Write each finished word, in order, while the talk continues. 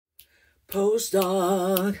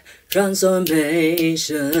Postdoc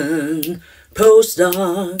transformation,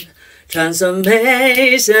 postdoc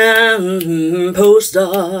transformation,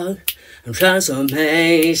 postdoc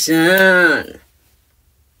transformation.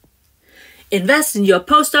 Invest in your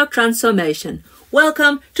postdoc transformation.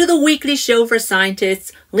 Welcome to the weekly show for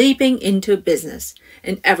scientists leaping into business.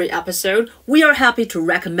 In every episode, we are happy to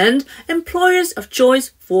recommend employers of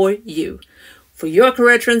choice for you. For your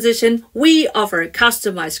career transition, we offer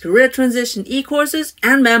customized career transition e-courses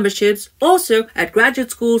and memberships also at graduate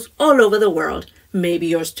schools all over the world, maybe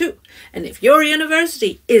yours too. And if your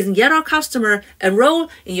university isn't yet our customer, enroll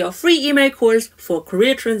in your free email course for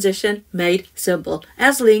career transition made simple,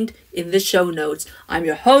 as linked in the show notes. I'm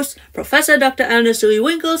your host, Professor Dr.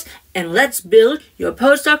 Soei-Winkels, and let's build your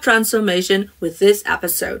postdoc transformation with this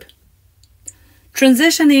episode.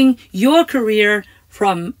 Transitioning your career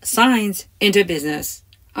from science into business.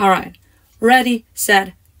 All right, ready,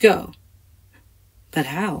 set, go. But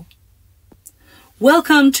how?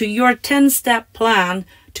 Welcome to your 10-step plan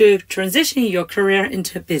to transition your career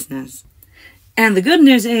into business. And the good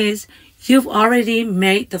news is you've already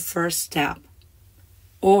made the first step.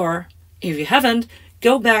 Or if you haven't,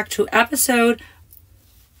 go back to episode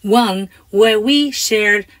 1 where we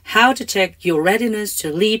shared how to check your readiness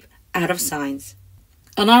to leap out of science.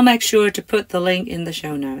 And I'll make sure to put the link in the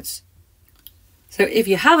show notes. So if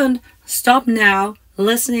you haven't, stop now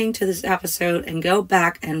listening to this episode and go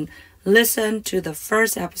back and listen to the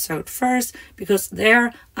first episode first, because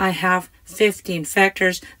there I have 15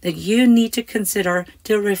 factors that you need to consider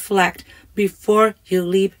to reflect before you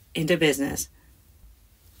leap into business.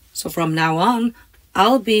 So from now on,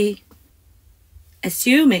 I'll be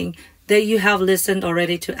assuming that you have listened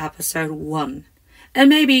already to episode 1. And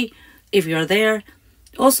maybe if you're there,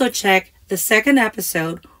 also check the second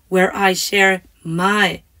episode where I share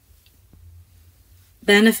my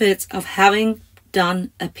benefits of having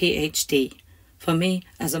done a PhD for me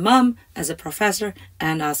as a mom, as a professor,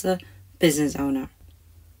 and as a business owner.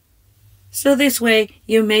 So this way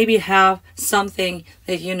you maybe have something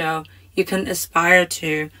that you can aspire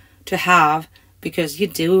to have because you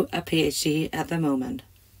do a PhD at the moment.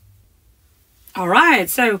 All right,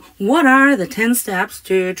 so what are the 10 steps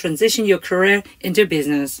to transition your career into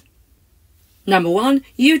business? Number 1,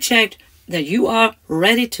 you checked that you are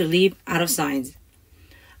ready to leap out of science.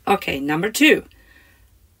 Okay, number 2,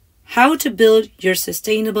 how to build your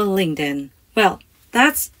sustainable LinkedIn. Well,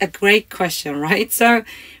 that's a great question, right? So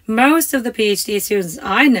most of the PhD students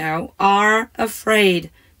I know are afraid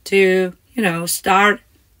to, start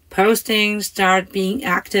posting, start being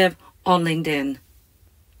active on LinkedIn.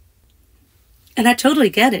 And I totally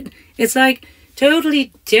get it. It's like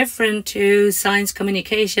totally different to science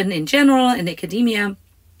communication in general and academia,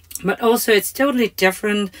 but also it's totally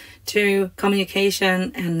different to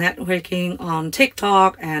communication and networking on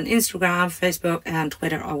TikTok and Instagram, Facebook and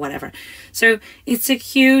Twitter or whatever. So it's a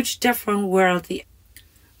huge different world.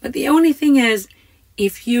 But the only thing is,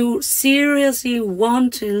 if you seriously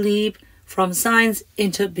want to leap from science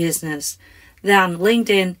into business, then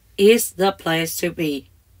LinkedIn is the place to be.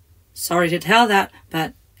 Sorry to tell that,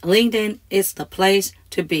 but LinkedIn is the place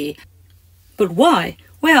to be. But why?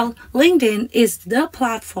 Well, LinkedIn is the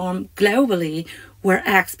platform globally where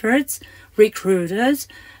experts, recruiters,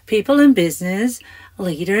 people in business,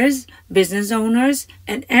 leaders, business owners,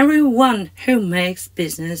 and everyone who makes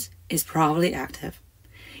business is probably active.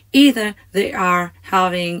 Either they are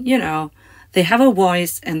having, they have a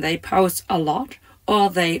voice and they post a lot, or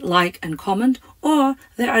they like and comment, or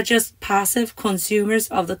they are just passive consumers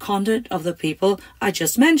of the content of the people I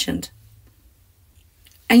just mentioned.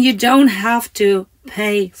 And you don't have to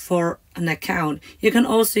pay for an account. You can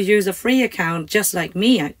also use a free account, just like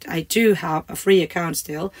me. I do have a free account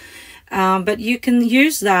still. But you can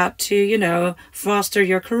use that to, foster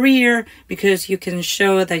your career, because you can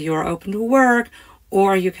show that you're open to work,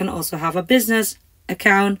 or you can also have a business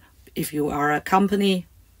account if you are a company,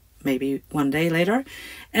 maybe one day later.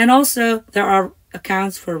 And also there are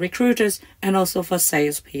accounts for recruiters and also for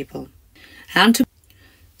salespeople.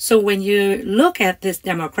 So when you look at this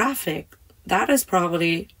demographic, that is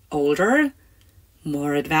probably older,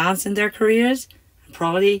 more advanced in their careers,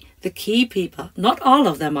 probably the key people. Not all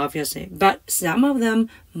of them, obviously, but some of them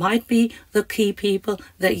might be the key people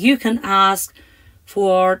that you can ask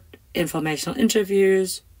for informational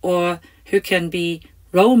interviews, or who can be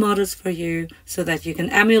role models for you so that you can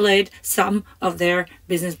emulate some of their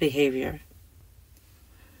business behavior.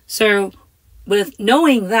 So with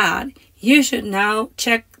knowing that, you should now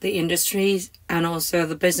check the industries and also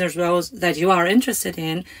the business roles that you are interested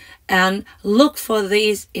in and look for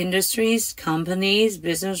these industries, companies,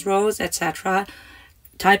 business roles, etc.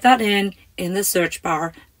 Type that in in the search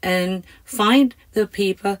bar and find the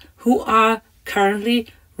people who are currently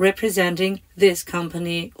representing this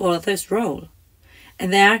company or this role.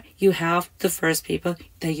 And there you have the first people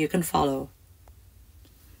that you can follow.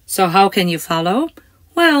 So how can you follow?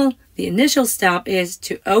 Well, the initial step is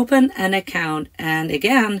to open an account. And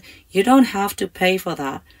again, you don't have to pay for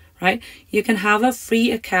that, right? You can have a free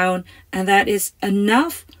account, and that is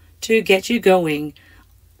enough to get you going.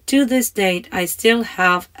 To this date, I still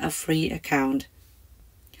have a free account.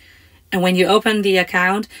 And when you open the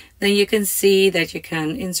account, then you can see that you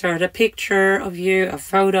can insert a picture of you, a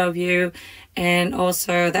photo of you, and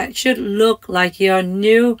also that should look like your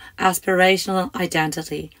new aspirational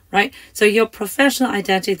identity, right? So your professional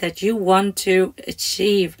identity that you want to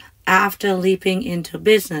achieve after leaping into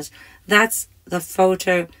business. That's the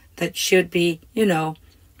photo that should be,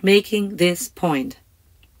 making this point.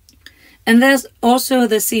 And there's also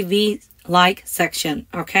the CV-like section,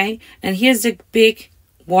 okay? And here's the big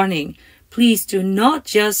warning. Please do not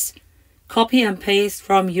just copy and paste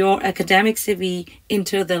from your academic CV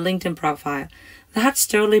into the LinkedIn profile. That's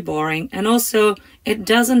totally boring. And also, it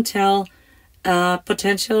doesn't tell a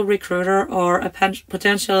potential recruiter or a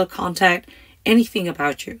potential contact anything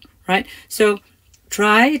about you, right? So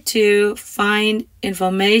try to find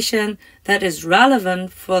information that is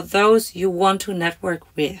relevant for those you want to network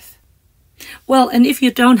with. Well, and if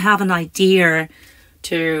you don't have an idea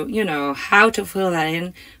to, how to fill that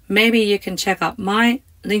in, maybe you can check out my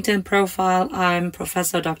LinkedIn profile. I'm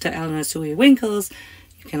Professor Dr. Eleanor Soei-Winkels.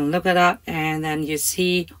 You can look it up and then you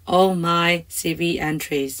see all my CV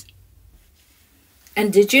entries.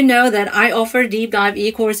 And did you know that I offer deep dive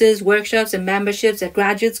e-courses, workshops, and memberships at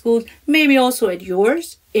graduate schools, maybe also at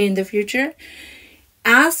yours in the future?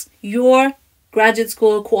 Ask your graduate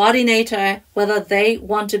school coordinator whether they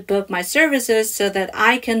want to book my services so that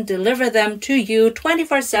I can deliver them to you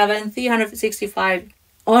 24/7, 365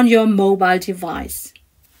 on your mobile device.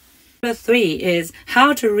 Number 3 is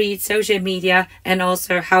how to read social media and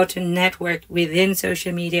also how to network within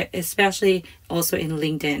social media, especially also in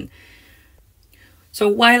LinkedIn. So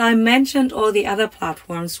while I mentioned all the other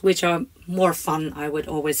platforms, which are more fun, I would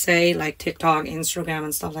always say, like TikTok, Instagram,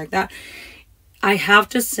 and stuff like that, I have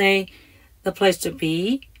to say the place to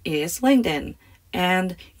be is LinkedIn.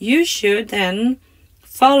 And you should then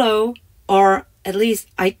follow, or at least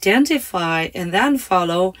identify and then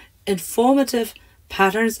follow, informative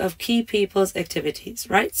patterns of key people's activities,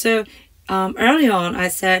 right? So early on, I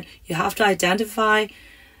said you have to identify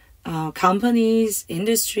companies,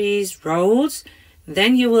 industries, roles.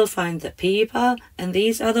 Then you will find the people, and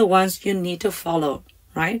these are the ones you need to follow,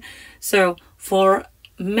 right? So for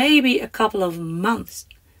maybe a couple of months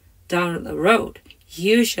down the road,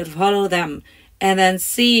 you should follow them and then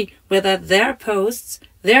see whether their posts,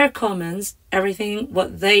 their comments, everything,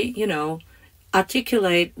 what they,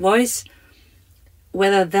 articulate, voice,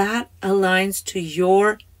 whether that aligns to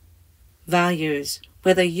your values,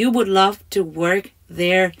 whether you would love to work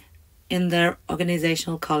there in their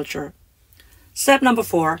organizational culture. Step number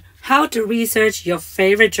 4, how to research your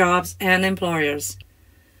favorite jobs and employers.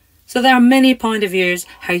 So there are many point of views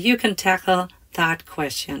how you can tackle that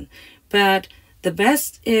question, but the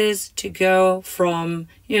best is to go from,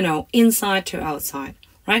 inside to outside,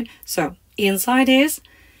 right? So inside is,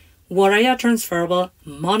 what are your transferable,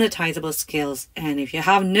 monetizable skills? And if you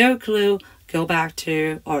have no clue, go back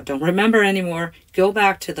to, or don't remember anymore, go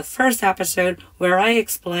back to the first episode where I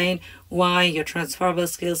explained why your transferable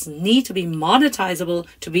skills need to be monetizable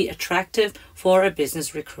to be attractive for a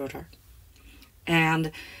business recruiter.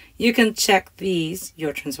 And you can check these,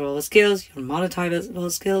 your transferable skills, your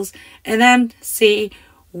monetizable skills, and then see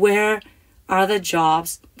where are the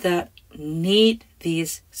jobs that need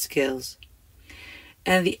these skills.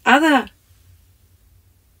 And the other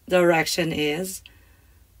direction is,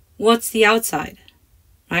 what's the outside,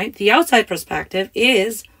 right? The outside perspective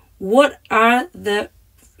is, what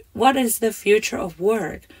is the future of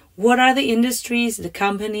work? What are the industries, the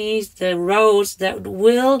companies, the roles that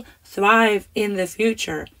will thrive in the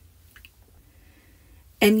future?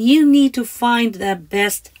 And you need to find the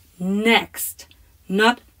best next,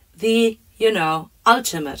 not the,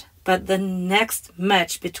 ultimate, but the next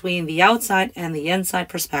match between the outside and the inside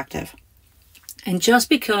perspective. And just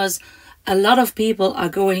because a lot of people are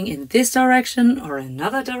going in this direction or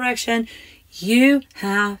another direction, you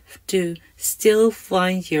have to still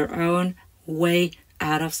find your own way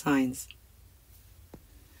out of science.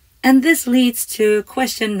 And this leads to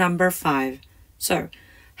question number 5. So,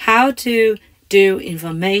 how to do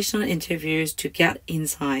informational interviews to get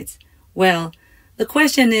insights? Well, the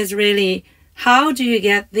question is really, how do you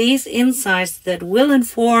get these insights that will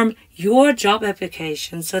inform your job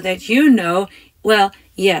application so that you know, well,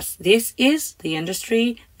 yes, this is the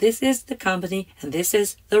industry, this is the company, and this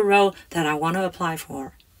is the role that I want to apply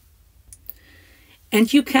for.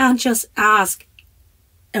 And you can't just ask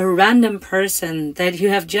a random person that you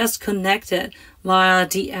have just connected via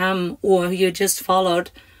DM or you just followed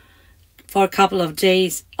for a couple of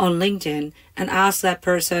days on LinkedIn and ask that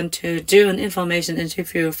person to do an information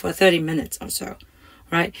interview for 30 minutes or so,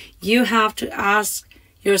 right? You have to ask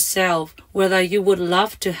yourself whether you would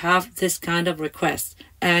love to have this kind of request.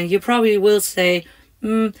 And you probably will say,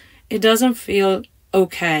 it doesn't feel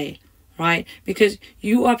okay, right? Because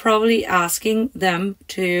you are probably asking them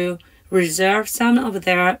to reserve some of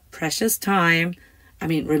their precious time. I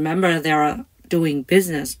mean, remember, they're doing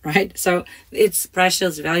business, right? So it's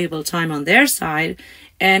precious, valuable time on their side.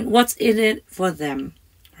 And what's in it for them,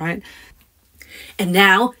 right? And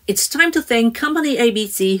now it's time to thank Company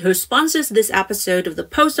ABC, who sponsors this episode of the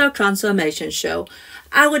Postdoc Transformation Show.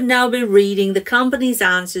 I would now be reading the company's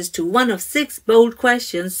answers to one of 6 bold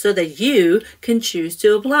questions so that you can choose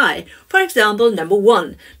to apply. For example, number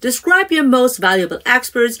 1, describe your most valuable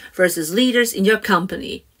experts versus leaders in your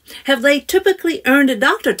company. Have they typically earned a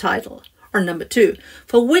doctor title? Or number 2,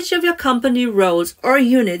 for which of your company roles or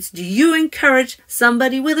units do you encourage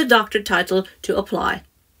somebody with a doctor title to apply?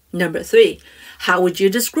 Number 3, how would you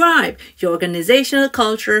describe your organizational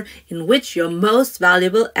culture in which your most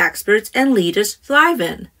valuable experts and leaders thrive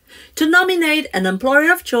in? To nominate an employer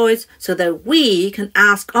of choice so that we can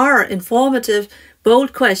ask our informative,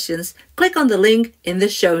 bold questions, click on the link in the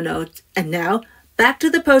show notes. And now, back to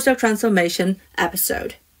the Postdoc Transformation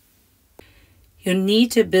episode. You need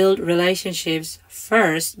to build relationships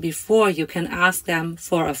first before you can ask them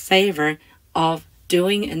for a favor of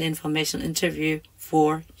doing an information interview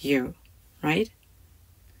for you, right?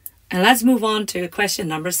 And let's move on to question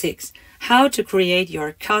number 6, how to create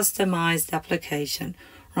your customized application,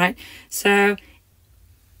 right? So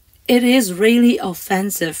it is really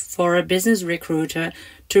offensive for a business recruiter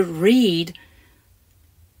to read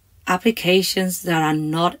applications that are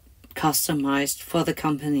not customized for the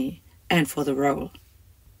company and for the role.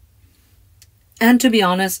 And to be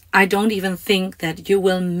honest, I don't even think that you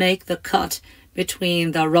will make the cut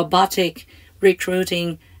between the robotic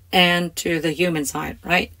recruiting and to the human side,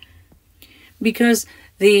 right? Because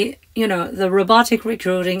the robotic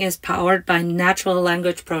recruiting is powered by natural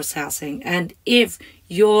language processing. And if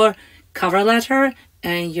your cover letter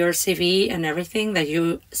and your CV and everything that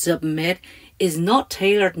you submit is not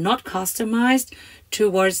tailored, not customized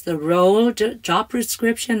towards the role, job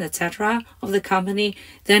description, etc. of the company,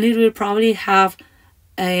 then it will probably have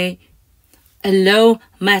a low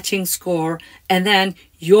matching score, and then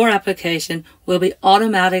your application will be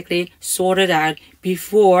automatically sorted out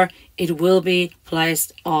before it will be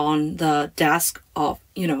placed on the desk of,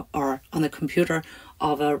 or on the computer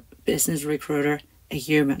of a business recruiter, a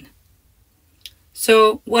human.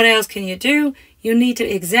 So what else can you do? You need to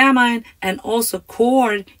examine and also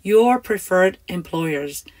court your preferred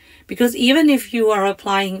employers. Because even if you are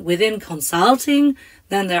applying within consulting,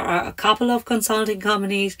 then there are a couple of consulting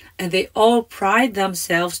companies and they all pride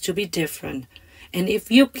themselves to be different. And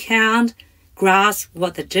if you can't grasp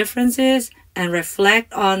what the difference is and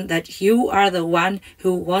reflect on that you are the one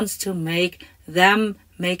who wants to make them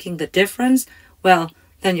making the difference, well,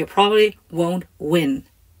 then you probably won't win.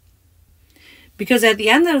 Because at the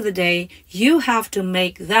end of the day, you have to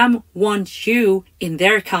make them want you in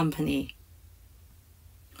their company.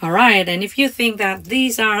 All right, and if you think that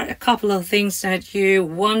these are a couple of things that you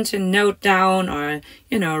want to note down or,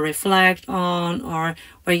 reflect on, or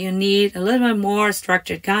where you need a little bit more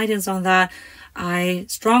structured guidance on that, I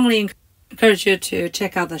strongly encourage you to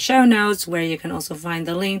check out the show notes, where you can also find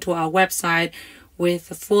the link to our website with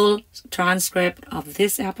the full transcript of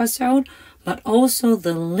this episode, but also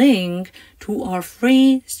the link to our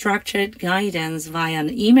free structured guidance via an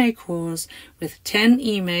email course with 10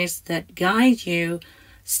 emails that guide you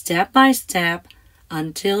step by step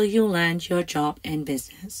until you land your job in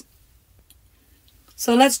business.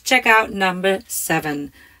 So let's check out number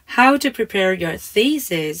 7, how to prepare your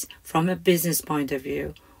thesis from a business point of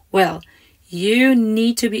view. Well, you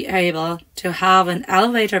need to be able to have an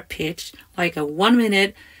elevator pitch, like a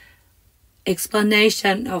 1-minute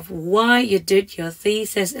explanation of why you did your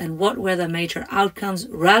thesis and what were the major outcomes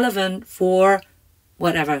relevant for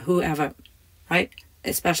whoever, right?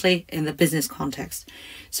 Especially in the business context.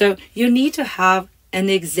 So you need to have an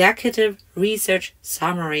executive research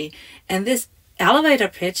summary, and this elevator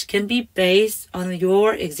pitch can be based on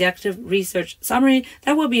your executive research summary.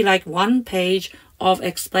 That will be like 1 page of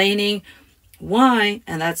explaining why,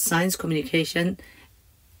 and that's science communication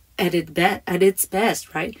at its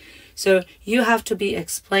best, right? So you have to be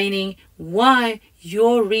explaining why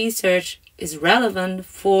your research is relevant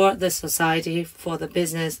for the society, for the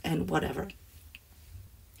business, and whatever.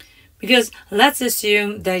 Because let's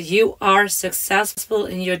assume that you are successful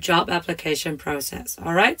in your job application process,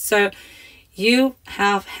 all right? So you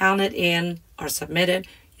have handed in or submitted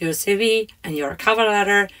your CV and your cover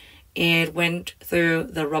letter. It went through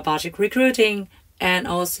the robotic recruiting and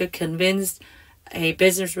also convinced a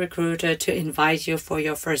business recruiter to invite you for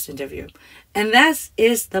your first interview. And that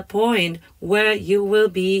is the point where you will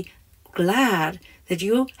be glad that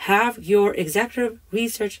you have your executive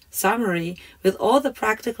research summary with all the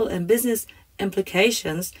practical and business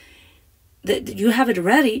implications, that you have it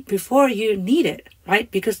ready before you need it, right?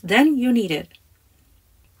 Because then you need it.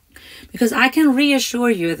 Because I can reassure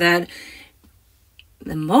you that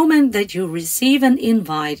the moment that you receive an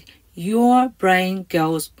invite, your brain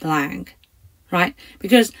goes blank, right?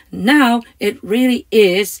 Because now it really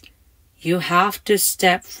is, you have to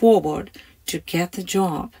step forward to get the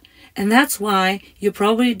job. And that's why you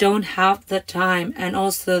probably don't have the time and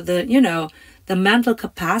also the, the mental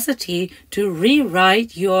capacity to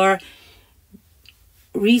rewrite your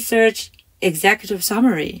research executive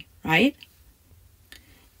summary, right?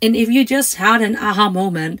 And if you just had an aha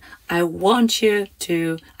moment, I want you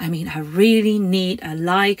to, I really need a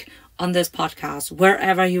like on this podcast,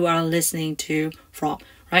 wherever you are listening to from,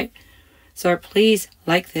 right? So please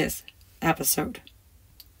like this episode.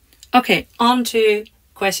 Okay, on to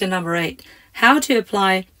question number 8. How to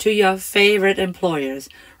apply to your favorite employers,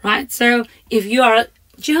 right? So if you are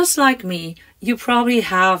just like me, you probably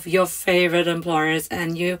have your favorite employers,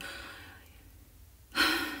 and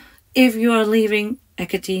if you are leaving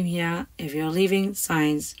academia, if you're leaving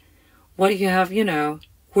science, what you have,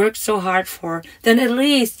 worked so hard for, then at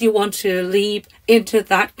least you want to leap into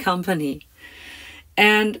that company.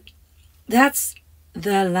 And that's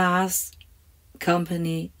the last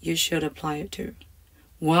company you should apply to.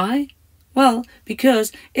 Why? Well,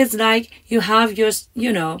 because it's like you have your,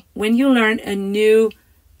 when you learn a new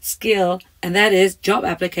skill, and that is job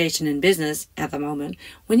application in business at the moment.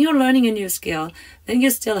 When you're learning a new skill, then you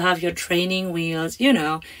still have your training wheels,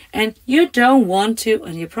 and you don't want to,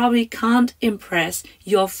 and you probably can't impress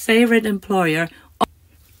your favorite employer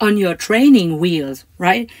on your training wheels,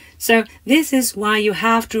 right? So this is why you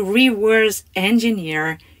have to reverse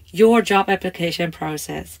engineer your job application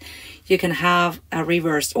process. You can have a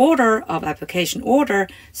reverse order of application order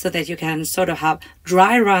so that you can sort of have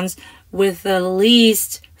dry runs with the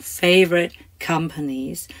least favorite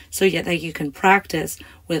companies, so that you can practice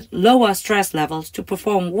with lower stress levels to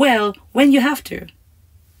perform well when you have to.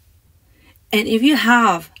 And if you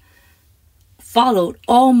have followed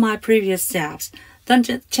all my previous steps, then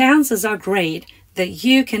the chances are great that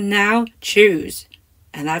you can now choose.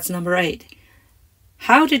 And that's number 8.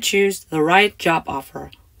 How to choose the right job offer.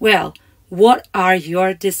 Well, what are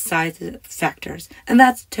your decisive factors? And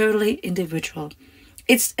that's totally individual.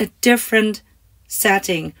 It's a different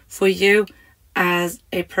setting for you as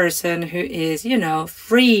a person who is,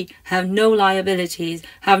 free, have no liabilities,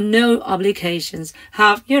 have no obligations,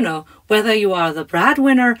 have, whether you are the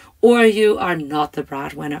breadwinner or you are not the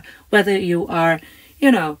breadwinner, whether you are,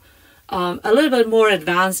 a little bit more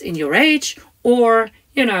advanced in your age, or,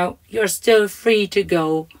 you're still free to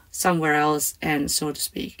go somewhere else, and so to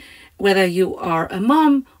speak. Whether you are a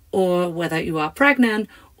mom, or whether you are pregnant,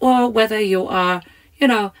 or whether you are,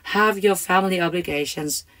 have your family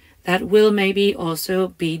obligations, that will maybe also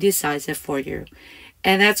be decisive for you.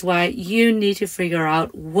 And that's why you need to figure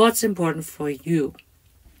out what's important for you.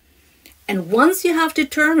 And once you have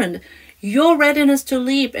determined your readiness to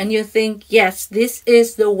leap, and you think, yes, this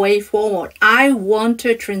is the way forward, I want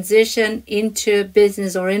to transition into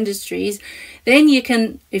business or industries, then you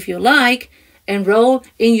can, if you like, enroll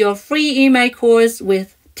in your free email course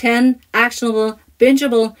with 10 actionable,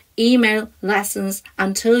 bingeable email lessons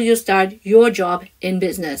until you start your job in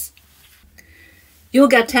business. You'll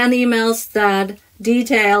get 10 emails that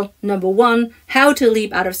detail, number 1, how to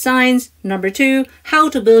leap out of science, number 2, how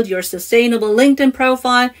to build your sustainable LinkedIn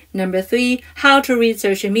profile, number 3, how to read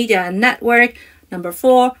social media and network, number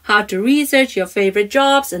 4, how to research your favorite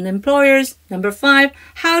jobs and employers, number 5,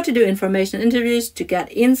 how to do informational interviews to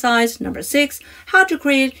get insights, number 6, how to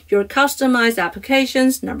create your customized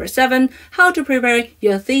applications, number 7, how to prepare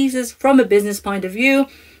your thesis from a business point of view,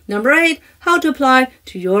 number 8, how to apply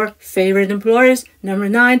to your favorite employers, number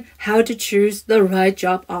 9, how to choose the right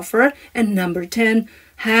job offer, and number 10,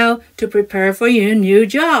 how to prepare for your new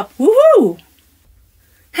job. Woohoo!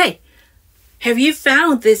 Hey, have you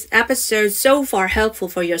found this episode so far helpful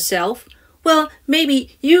for yourself? well,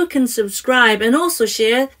 maybe you can subscribe and also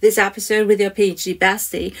share this episode with your PhD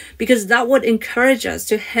bestie, because that would encourage us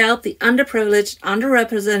to help the underprivileged,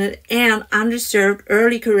 underrepresented, and underserved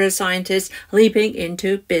early career scientists leaping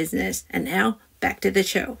into business. And now, back to the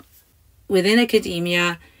show. Within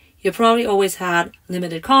academia, you probably always had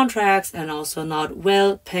limited contracts and also not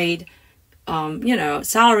well-paid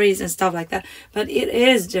salaries and stuff like that. But it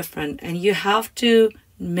is different, and you have to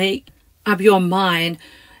make up your mind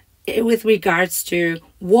with regards to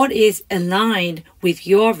what is aligned with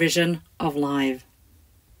your vision of life.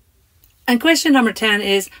 And question number 10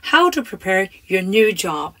 is how to prepare your new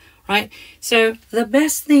job, right? So the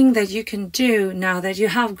best thing that you can do now that you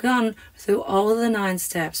have gone through all the 9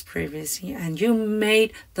 steps previously and you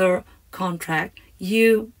made the contract,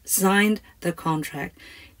 you signed the contract.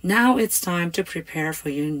 Now it's time to prepare for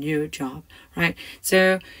your new job, right?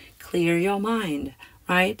 So clear your mind,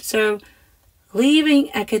 right? So leaving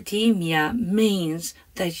academia means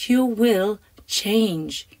that you will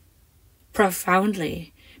change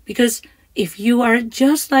profoundly, because if you are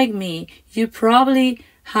just like me, you probably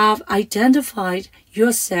have identified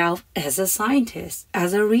yourself as a scientist,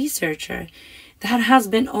 as a researcher. That has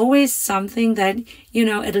been always something that,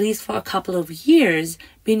 at least for a couple of years,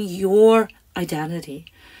 been your identity.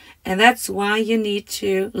 And that's why you need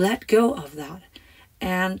to let go of that.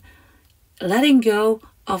 And letting go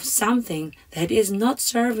of something that is not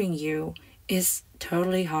serving you is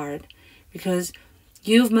totally hard, because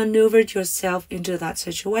you've maneuvered yourself into that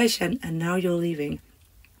situation and now you're leaving.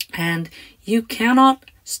 And you cannot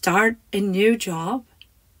start a new job,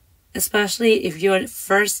 especially if you're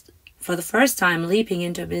for the first time leaping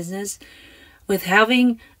into business, with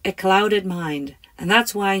having a clouded mind. And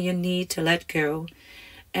that's why you need to let go.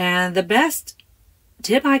 And the best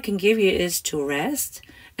tip I can give you is to rest,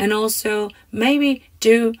 and also maybe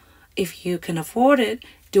if you can afford it,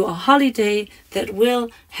 do a holiday that will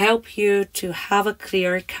help you to have a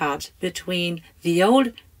clear cut between the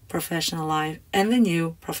old professional life and the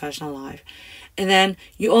new professional life. And then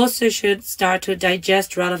you also should start to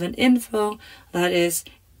digest relevant info, that is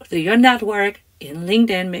through your network, in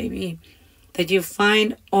LinkedIn maybe, that you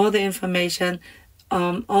find all the information,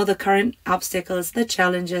 all the current obstacles, the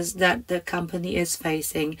challenges that the company is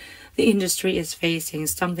facing, the industry is facing,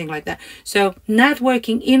 something like that. So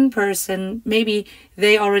networking in person, maybe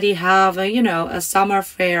they already have a summer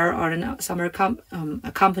fair or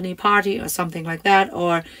a company party or something like that,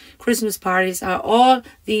 or Christmas parties, or all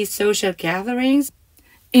these social gatherings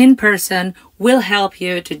in person will help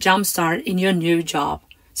you to jumpstart in your new job.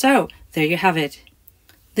 So there you have it.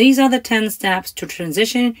 These are the 10 steps to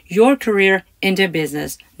transition your career into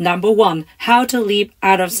business. Number 1, how to leap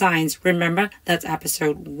out of science. Remember, that's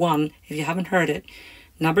episode 1 if you haven't heard it.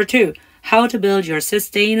 Number 2, how to build your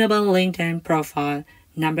sustainable LinkedIn profile.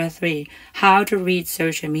 Number 3, how to read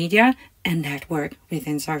social media and network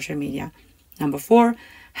within social media. Number 4,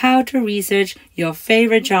 how to research your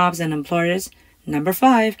favorite jobs and employers. Number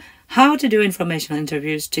 5, how to do informational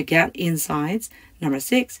interviews to get insights. Number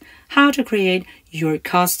 6, how to create your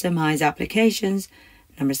customized applications.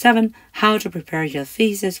 Number 7, how to prepare your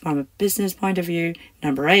thesis from a business point of view.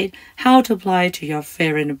 Number 8, how to apply to your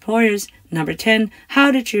favorite employers. Number 10,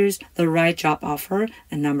 how to choose the right job offer.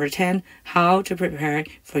 And number 10, how to prepare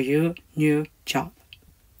for your new job.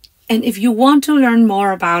 And if you want to learn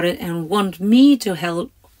more about it and want me to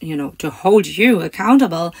help, to hold you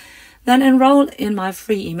accountable, then enroll in my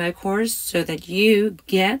free email course so that you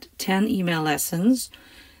get 10 email lessons,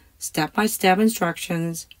 step-by-step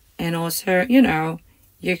instructions, and also,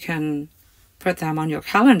 you can put them on your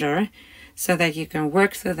calendar so that you can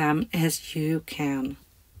work through them as you can.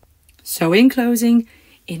 So in closing,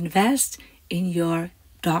 invest in your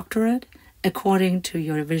doctorate according to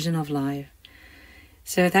your vision of life.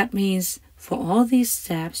 So that means for all these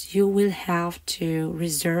steps, you will have to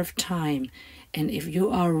reserve time. And if you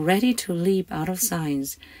are ready to leap out of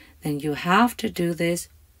science, then you have to do this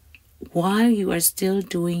while you are still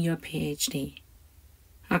doing your PhD.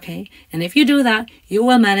 Okay? And if you do that, you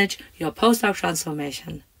will manage your postdoc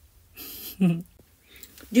transformation. Do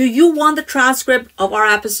you want the transcript of our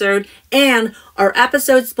episode and our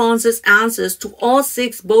episode sponsors' answers to all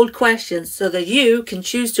 6 bold questions so that you can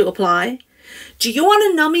choose to apply? Do you want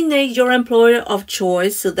to nominate your employer of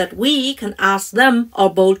choice so that we can ask them our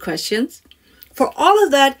bold questions? For all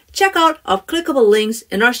of that, check out our clickable links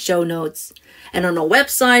in our show notes. And on our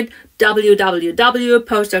website,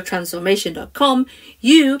 www.postdoctransformation.com,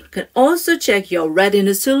 you can also check your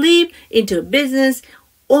readiness to leap into business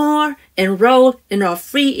or enroll in our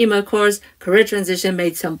free email course, Career Transition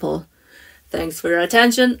Made Simple. Thanks for your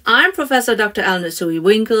attention. I'm Professor Dr. Eleanor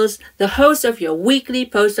Soei-Winkels, the host of your weekly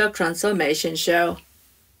postdoc transformation show.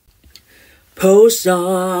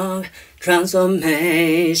 Postdoc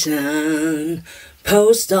transformation.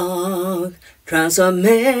 Postdoc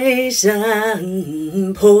transformation.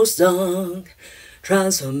 Postdoc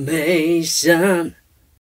transformation.